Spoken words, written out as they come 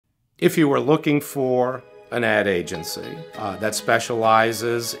If you were looking for an ad agency that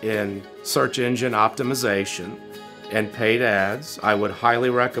specializes in search engine optimization and paid ads, I would highly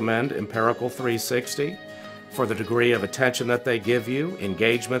recommend Empirical 360 for the degree of attention that they give you,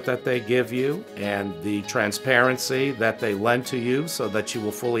 engagement that they give you, and the transparency that they lend to you so that you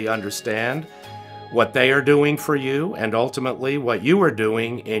will fully understand what they are doing for you and ultimately what you are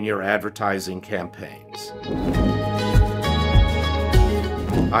doing in your advertising campaigns.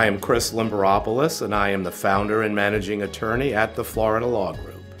 I am Chris Limberopoulos, and I am the founder and managing attorney at the Florida Law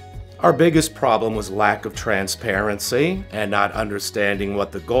Group. Our biggest problem was lack of transparency and not understanding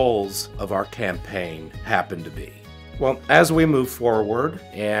what the goals of our campaign happened to be. Well, as we move forward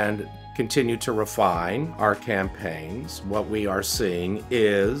and continue to refine our campaigns, what we are seeing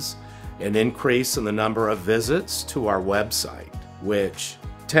is an increase in the number of visits to our website, which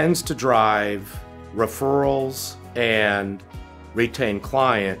tends to drive referrals and retain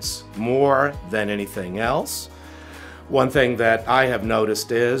clients more than anything else. One thing that I have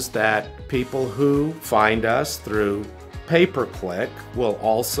noticed is that people who find us through pay-per-click will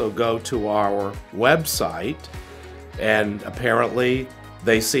also go to our website, and apparently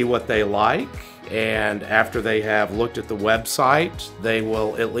they see what they like, and after they have looked at the website, they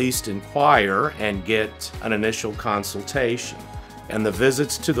will at least inquire and get an initial consultation. And the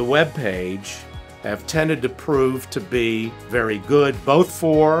visits to the web page have tended to prove to be very good, both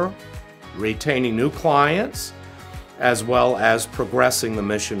for retaining new clients as well as progressing the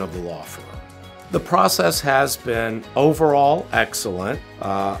mission of the law firm. The process has been overall excellent.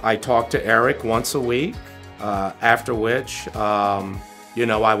 I talk to Eric once a week, after which I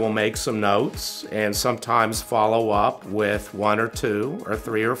will make some notes and sometimes follow up with 1 or 2 or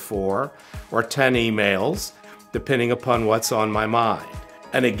 3 or 4 or 10 emails, depending upon what's on my mind.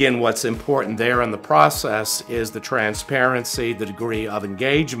 And again, what's important there in the process is the transparency, the degree of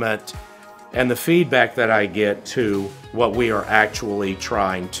engagement, and the feedback that I get to what we are actually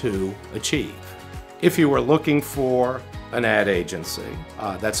trying to achieve. If you were looking for an ad agency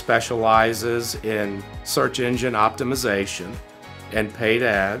that specializes in search engine optimization and paid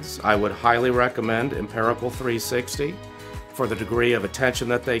ads, I would highly recommend Empirical 360 for the degree of attention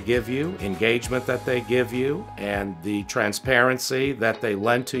that they give you, engagement that they give you, and the transparency that they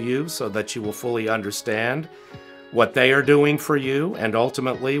lend to you so that you will fully understand what they are doing for you and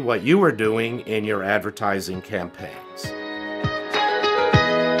ultimately what you are doing in your advertising campaigns.